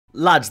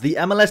Lads, the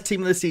MLS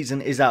team of the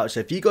season is out, so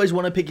if you guys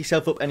want to pick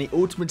yourself up any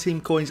Ultimate Team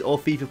coins or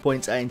FIFA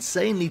points at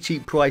insanely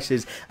cheap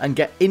prices and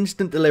get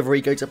instant delivery,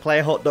 go to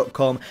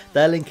playerhot.com.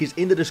 Their link is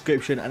in the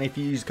description, and if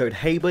you use code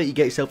HABER, you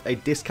get yourself a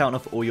discount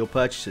off all your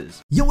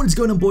purchases. Yo, what is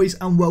going on, boys,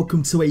 and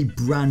welcome to a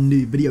brand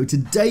new video.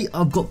 Today,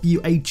 I've got for you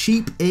a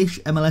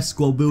cheap-ish MLS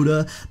squad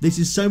builder. This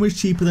is so much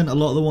cheaper than a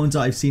lot of the ones that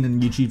I've seen on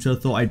YouTube, so I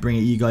thought I'd bring it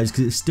to you guys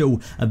because it's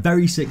still a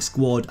very sick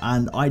squad,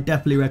 and I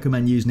definitely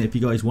recommend using it if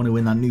you guys want to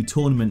win that new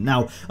tournament.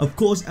 Now, of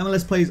course,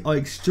 MLS players are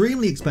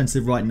extremely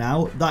expensive right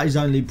now. That is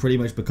only pretty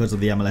much because of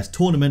the MLS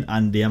tournament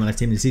and the MLS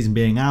team of the season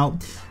being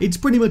out. It's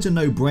pretty much a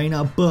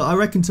no-brainer, but I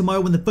reckon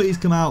tomorrow when the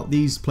footies come out,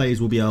 these players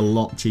will be a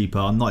lot cheaper.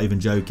 I'm not even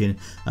joking.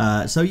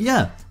 So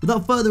yeah,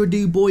 without further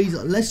ado, boys,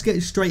 let's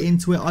get straight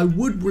into it. I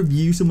would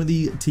review some of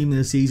the team of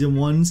the season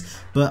ones,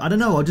 but I don't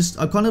know,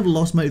 I kind of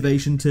lost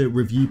motivation to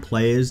review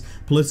players.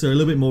 Plus, they're a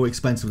little bit more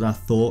expensive than I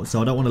thought, so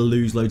I don't want to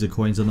lose loads of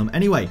coins on them.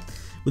 Anyway,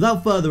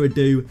 without further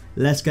ado,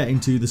 let's get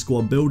into the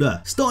squad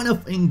builder. Starting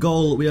off in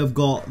goal, we have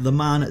got the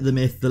man, the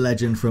myth, the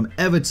legend from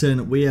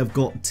Everton. We have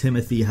got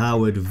Timothy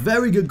Howard.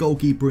 Very good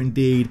goalkeeper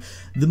indeed.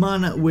 The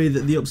man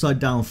with the upside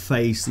down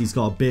face. He's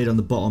got a beard on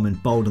the bottom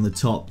and bold on the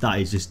top. That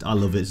is just, I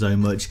love it so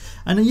much.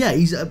 And yeah,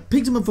 he's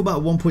picked him up for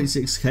about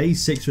 1.6k.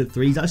 He's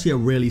 6'3". He's actually a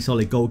really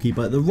solid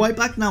goalkeeper. The right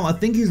back now, I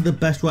think he's the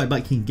best right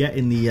back you can get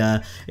in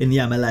the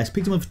MLS.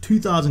 Picked him up for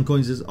 2,000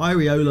 coins. It's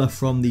Iriola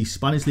from the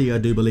Spanish league, I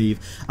do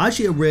believe.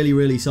 Actually a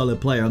really solid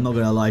player. I'm not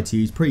going to lie to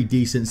you. He's pretty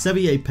decent.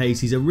 78 pace.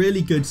 He's a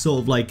really good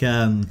sort of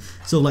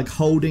like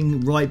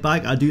holding right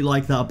back. I do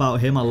like that about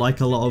him. I like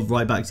a lot of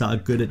right backs that are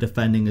good at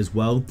defending as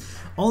well.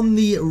 On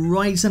the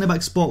right centre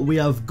back spot, we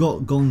have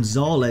got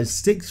Gonzalez,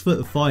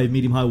 6'5",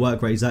 medium high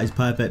work rates. That is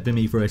perfect for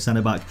me for a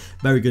centre back.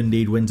 Very good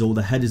indeed. Wins all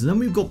the headers. And then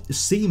we've got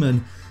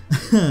Seaman.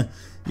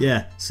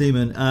 Yeah,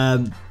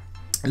 Seaman.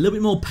 A little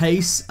bit more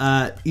pace.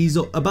 He's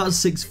about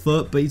 6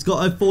 foot, but he's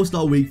got a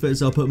 4-star weak foot,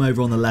 so I'll put him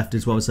over on the left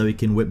as well so he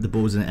can whip the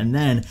balls in it. And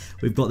then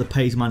we've got the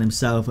pace man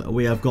himself.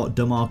 We have got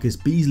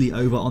DeMarcus Beasley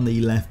over on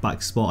the left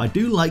back spot. I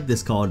do like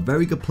this card.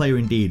 Very good player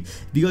indeed.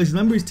 If you guys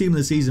remember his team of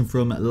the season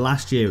from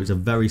last year, it was a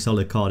very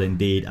solid card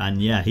indeed. And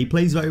yeah, he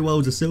plays very well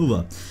as a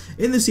silver.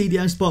 In the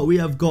CDM spot, we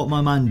have got my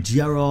man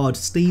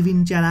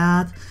Steven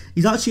Gerrard.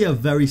 He's actually a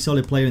very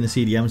solid player in the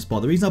CDM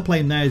spot. The reason I play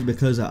him there is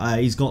because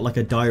he's got like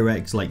a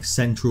direct, like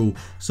central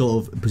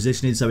sort of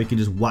positioning, so he can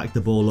just whack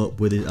the ball up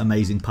with his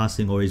amazing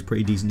passing or his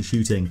pretty decent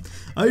shooting.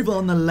 Over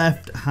on the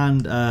left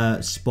hand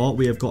spot,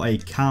 we have got a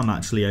Cam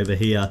actually over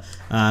here.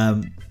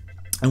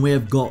 And we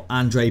have got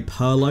Andre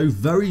Pirlo,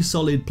 very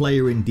solid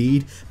player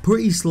indeed.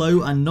 Pretty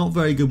slow and not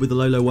very good with the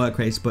low work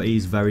rates, but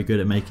he's very good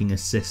at making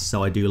assists,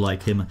 so I do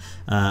like him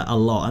a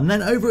lot. And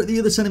then over at the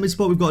other centre mid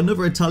spot, we've got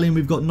another Italian.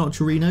 We've got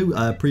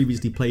Nocerino,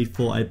 previously played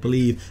for, I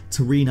believe,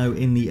 Torino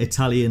in the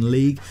Italian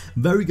league.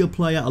 Very good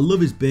player. I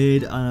love his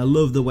beard and I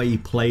love the way he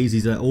plays.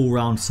 He's an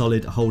all-round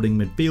solid holding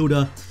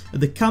midfielder. At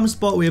the cam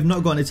spot, we have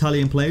not got an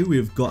Italian player.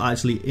 We've got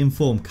actually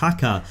informed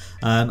Kaká.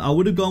 I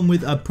would have gone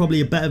with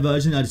probably a better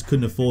version. I just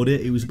couldn't afford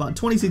it. It was about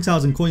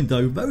 26,000 coins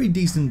though. Very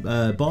decent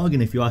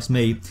bargain if you ask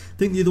me. I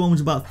think the other one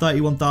was about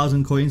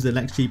 31,000 coins, the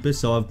next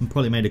cheapest. So I've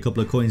probably made a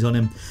couple of coins on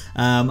him.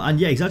 And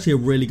yeah, he's actually a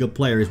really good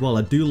player as well.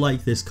 I do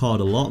like this card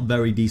a lot.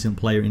 Very decent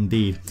player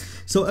indeed.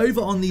 So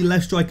over on the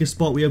left striker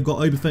spot, we have got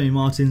Obafemi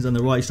Martins, and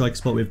the right striker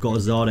spot, we've got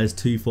Azardes,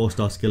 2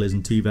 4-star skillers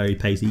and 2 very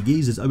pacey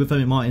geezers.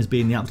 Obafemi Martins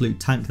being the absolute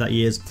tank that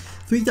he is.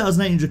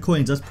 3,800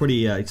 coins, that's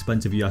pretty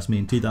expensive if you ask me,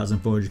 and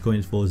 2,400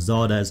 coins for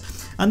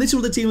Zardes. And this is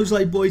what the team looks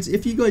like, boys.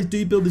 If you guys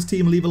do build this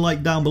team, leave a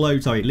like down below,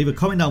 leave a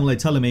comment down below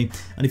telling me.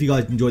 And if you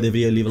guys enjoyed the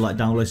video, leave a like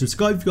down below.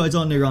 Subscribe if you guys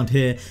aren't new around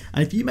here.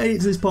 And if you made it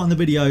to this part in the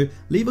video,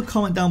 leave a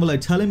comment down below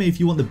telling me if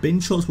you want the Bin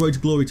Shots Road to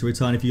Glory to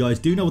return. If you guys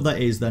do know what that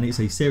is, then it's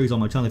a series on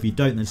my channel. If you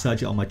don't, then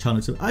search it on my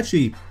channel. So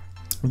actually,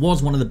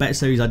 was one of the best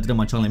series I did on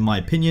my channel in my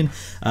opinion.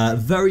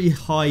 Very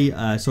high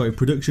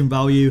production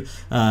value,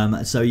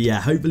 so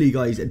yeah, hopefully you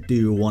guys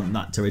do want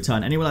that to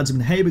return. Anyway, lads, it's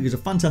been Hey, because a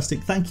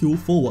fantastic thank you all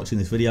for watching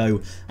this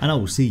video, and I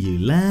will see you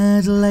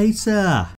lads later.